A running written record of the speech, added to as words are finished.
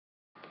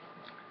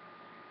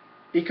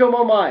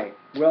Ikomo mai,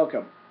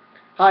 welcome.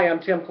 Hi, I'm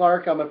Tim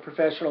Clark. I'm a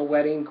professional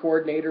wedding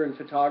coordinator and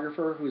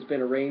photographer who's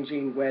been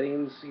arranging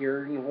weddings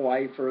here in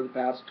Hawaii for the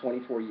past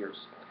 24 years.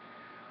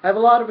 I have a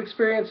lot of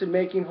experience in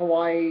making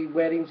Hawaii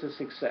weddings a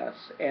success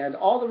and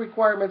all the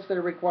requirements that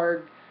are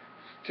required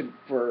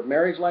for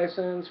marriage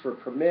license, for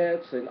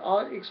permits, and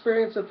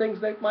experience of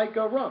things that might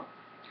go wrong.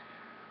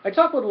 I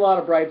talk with a lot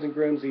of brides and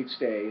grooms each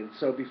day, and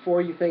so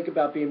before you think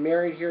about being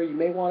married here, you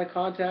may want to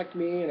contact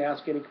me and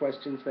ask any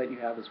questions that you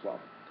have as well.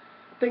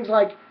 Things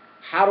like,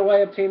 how do I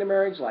obtain a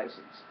marriage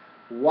license?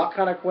 What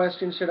kind of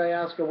questions should I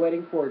ask a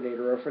wedding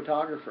coordinator or a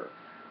photographer?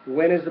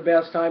 When is the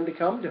best time to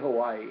come to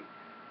Hawaii?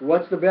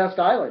 What's the best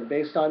island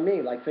based on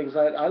me? Like things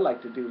that I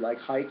like to do, like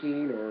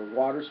hiking or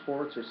water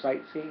sports or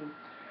sightseeing.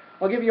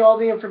 I'll give you all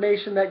the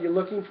information that you're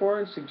looking for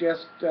and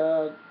suggest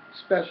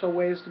special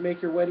ways to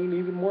make your wedding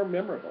even more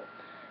memorable.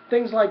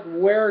 Things like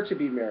where to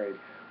be married,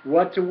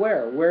 what to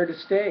wear, where to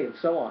stay, and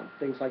so on.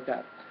 Things like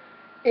that.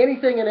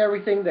 Anything and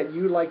everything that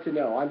you'd like to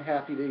know, I'm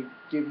happy to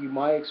give you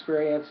my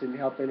experience and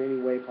help in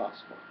any way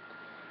possible.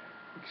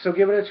 So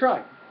give it a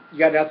try. You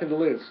got nothing to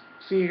lose.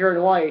 See you here in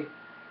Hawaii.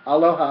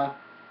 Aloha.